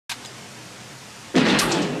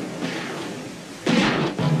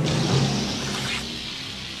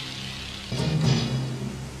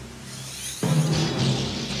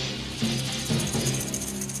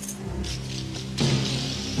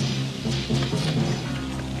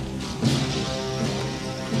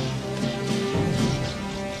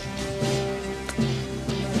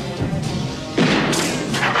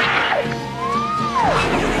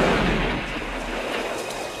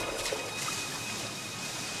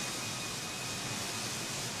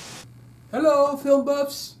Hello, film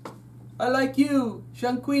buffs. I like you,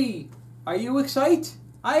 Shankui. Are you excited?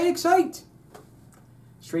 I excite.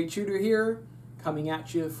 Straight Shooter here, coming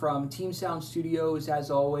at you from Team Sound Studios as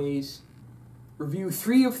always. Review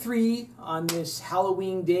 3 of 3 on this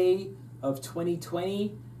Halloween day of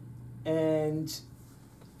 2020, and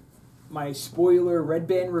my spoiler red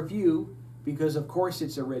band review, because of course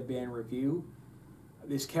it's a red band review.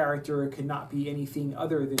 This character could not be anything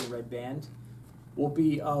other than red band. Will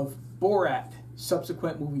be of Borat,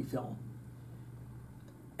 subsequent movie film.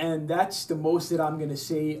 And that's the most that I'm going to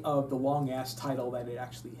say of the long-ass title that it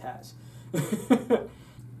actually has.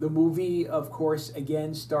 The movie, of course,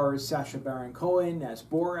 again stars Sacha Baron Cohen as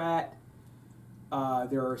Borat.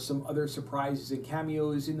 There are some other surprises and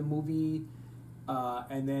cameos in the movie.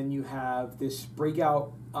 And then you have this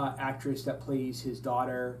breakout actress that plays his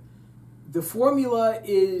daughter. The formula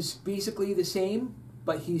is basically the same,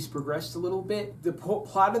 but he's progressed a little bit. The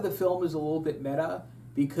plot of the film is a little bit meta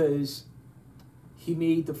because he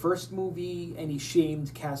made the first movie and he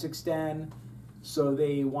shamed Kazakhstan, so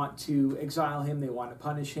they want to exile him, they want to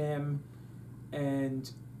punish him, and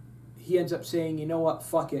he ends up saying, you know what,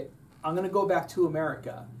 fuck it, I'm going to go back to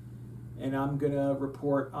America, and I'm going to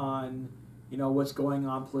report on, you know, what's going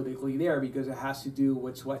on politically there, because it has to do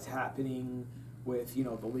with what's happening with, you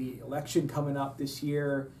know, the election coming up this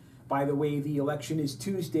year. By the way, the election is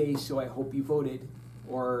Tuesday, so I hope you voted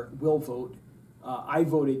or will vote. I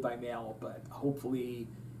voted by mail, but hopefully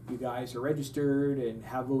you guys are registered and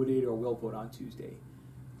have voted or will vote on Tuesday.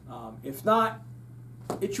 If not,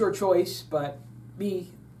 it's your choice, but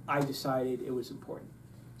I decided it was important.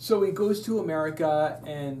 So he goes to America,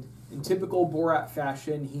 and in typical Borat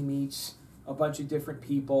fashion, he meets a bunch of different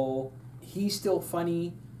people. He's still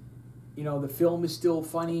funny. You know, the film is still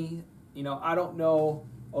funny. You know, I don't know.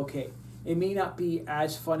 Okay, it may not be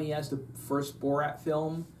as funny as the first Borat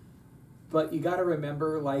film, but you got to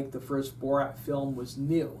remember, like, the first Borat film was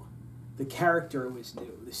new. The character was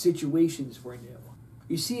new. The situations were new.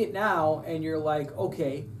 You see it now, and you're like,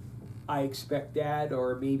 okay, I expect that,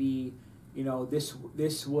 or maybe, you know, this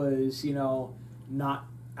was, you know, not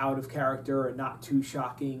out of character or not too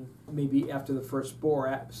shocking. Maybe after the first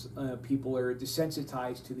Borat, people are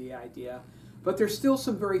desensitized to the idea. But there's still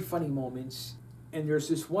some very funny moments. And there's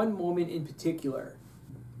this one moment in particular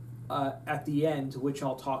at the end, which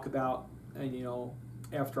I'll talk about, and you know,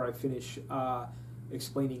 after I finish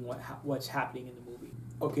explaining what's happening in the movie.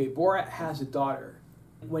 Okay, Borat has a daughter.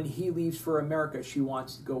 When he leaves for America, she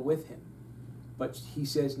wants to go with him, but he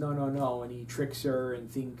says no, no, no, and he tricks her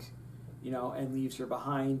and and leaves her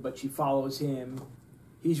behind. But she follows him.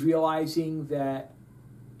 He's realizing that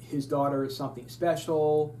his daughter is something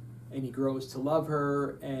special, and he grows to love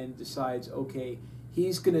her and decides, okay,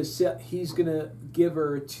 he's gonna give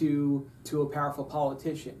her to a powerful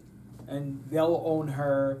politician, and they'll own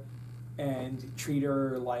her and treat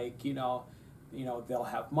her like, you know, they'll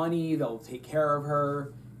have money, they'll take care of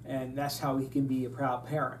her, and that's how he can be a proud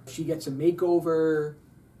parent. She gets a makeover,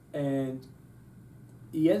 and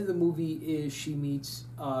the end of the movie is she meets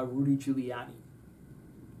Rudy Giuliani.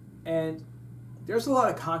 And there's a lot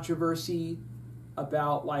of controversy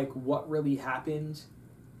about, like, what really happened,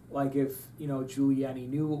 like if, you know, Giuliani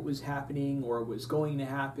knew what was happening or was going to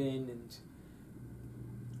happen. And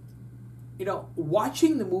you know,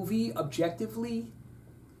 watching the movie objectively,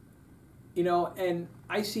 you know, and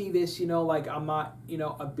I see this, you know, like, I'm not, you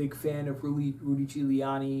know, a big fan of Rudy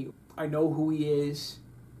Giuliani. I know who he is.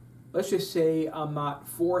 Let's just say I'm not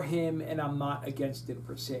for him and I'm not against him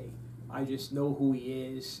per se. I just know who he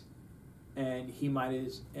is. And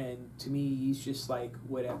and to me, he's just like,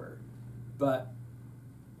 whatever. But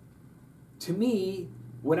to me,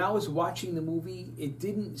 when I was watching the movie, it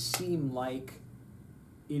didn't seem like,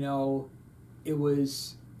 you know, it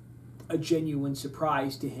was a genuine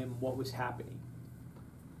surprise to him what was happening.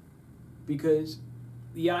 Because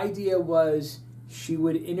the idea was she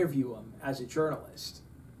would interview him as a journalist,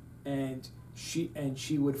 and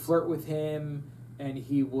she would flirt with him, and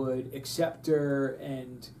he would accept her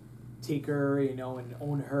and take her, you know, and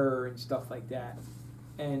own her and stuff like that.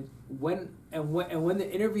 And when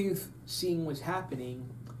the interview scene was happening,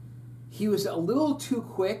 he was a little too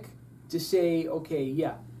quick to say, okay,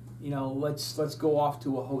 yeah, you know, let's go off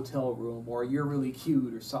to a hotel room, or you're really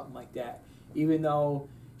cute, or something like that. Even though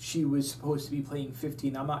she was supposed to be playing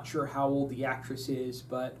 15, I'm not sure how old the actress is,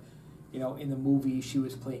 but you know, in the movie she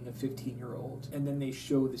was playing a 15-year-old. And then they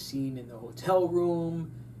show the scene in the hotel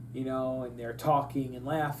room, you know, and they're talking and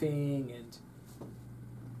laughing, and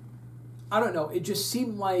I don't know, it just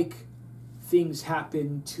seemed like things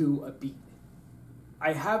happened to a beat.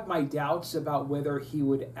 I have my doubts about whether he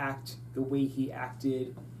would act the way he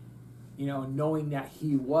acted knowing that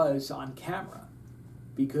he was on camera.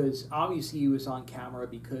 Because obviously he was on camera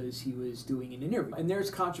because he was doing an interview. And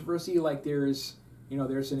there's controversy, like there's an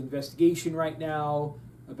investigation right now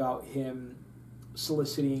about him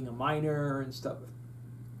soliciting a minor and stuff.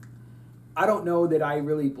 I don't know that I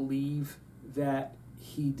really believe that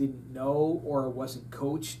he didn't know or wasn't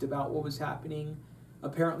coached about what was happening.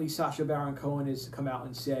 Apparently Sacha Baron Cohen has come out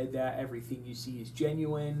and said that everything you see is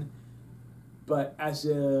genuine. But as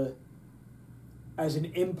an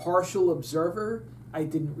impartial observer, I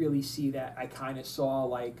didn't really see that. I kind of saw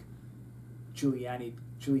like Giuliani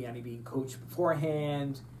being coached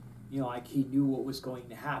beforehand. Like he knew what was going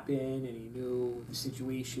to happen and he knew the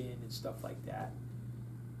situation and stuff like that.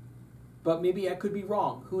 But maybe I could be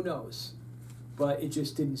wrong. Who knows? But it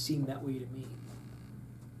just didn't seem that way to me.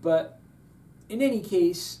 But in any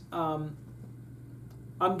case, I'm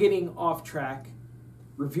getting off track.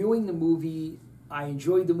 Reviewing the movie, I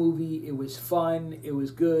enjoyed the movie. It was fun. It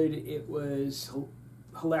was good. It was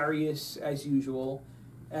hilarious as usual,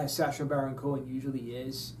 as Sacha Baron Cohen usually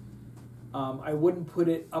is. I wouldn't put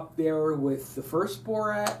it up there with the first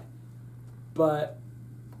Borat, but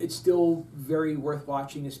it's still very worth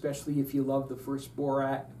watching, especially if you love the first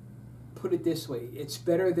Borat. Put it this way, it's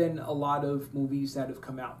better than a lot of movies that have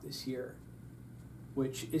come out this year,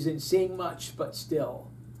 which isn't saying much, but still.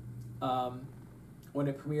 When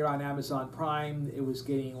it premiered on Amazon Prime, it was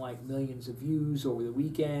getting like millions of views over the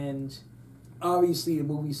weekend. Obviously, the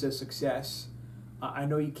movie's a success. I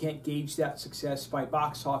know you can't gauge that success by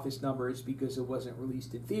box office numbers because it wasn't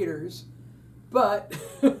released in theaters, but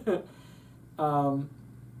I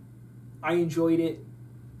enjoyed it,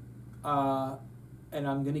 and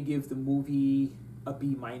I'm going to give the movie a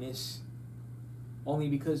B-, only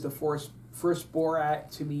because the first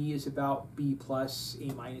Borat to me is about B+,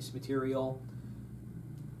 A- material.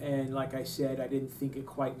 And like I said, I didn't think it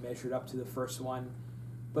quite measured up to the first one.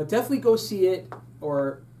 But definitely go see it,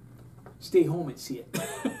 or stay home and see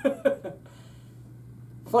it.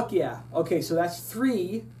 Fuck yeah. Okay, so that's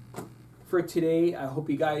 3 for today. I hope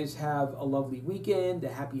you guys have a lovely weekend, a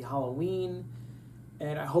happy Halloween,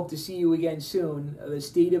 and I hope to see you again soon. The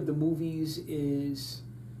state of the movies is,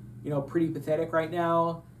 pretty pathetic right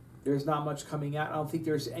now. There's not much coming out. I don't think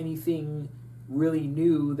there's anything really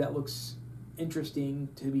new that looks interesting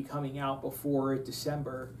to be coming out before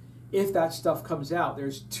December. If that stuff comes out,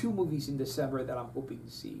 there's 2 movies in December that I'm hoping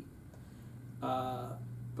to see.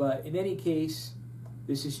 But in any case,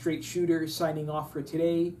 this is Straight Shooter signing off for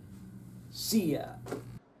today. See ya.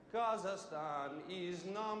 Kazakhstan is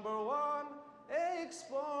 #1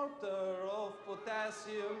 exporter of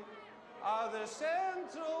potassium. Other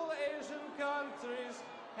Central Asian countries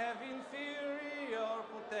have inferior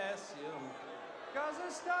potassium.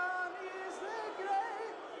 Kazakhstan is the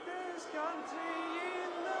greatest country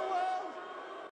in the world.